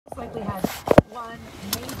Likely had one,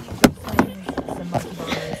 maybe two slings, some monkey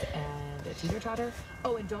bars, and a teeter-totter.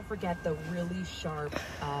 Oh, and don't forget the really sharp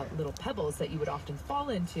little pebbles that you would often fall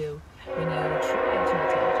into when you try to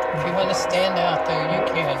attempt. If you want to stand out there, you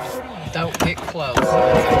can. Don't get close.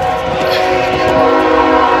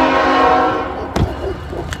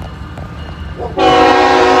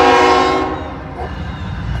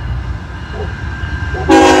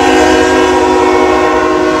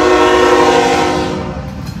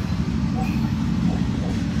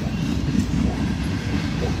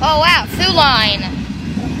 Oh wow, Sioux line.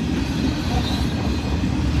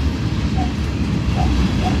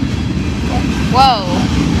 Whoa.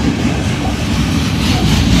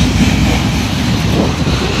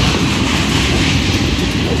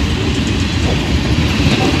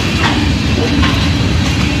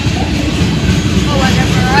 Oh,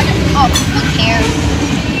 whatever. Oh, who cares?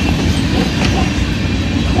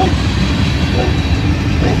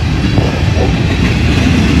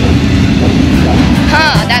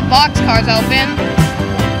 Huh, that boxcar's open.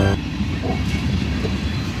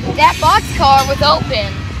 That boxcar was open.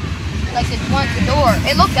 Like it went the door.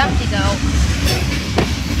 It looked empty though.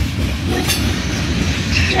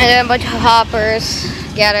 And then a bunch of hoppers,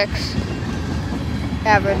 Gaddicks.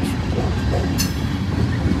 Average.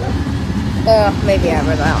 Maybe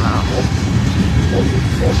average, I don't know.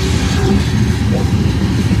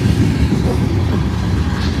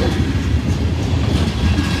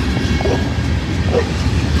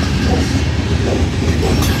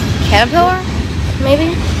 Caterpillar? Maybe?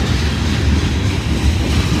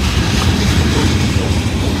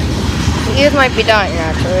 These might be dying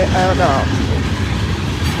actually, I don't know.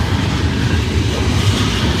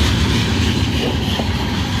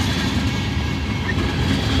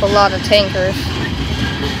 A lot of tankers.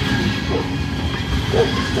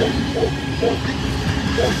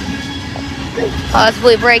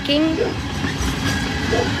 Possibly braking.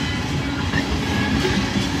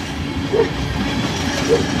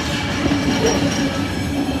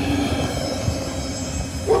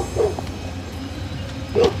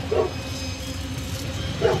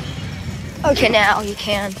 Okay, now you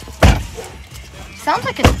can. Sounds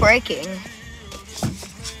like it's braking.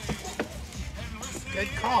 Good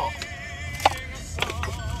call.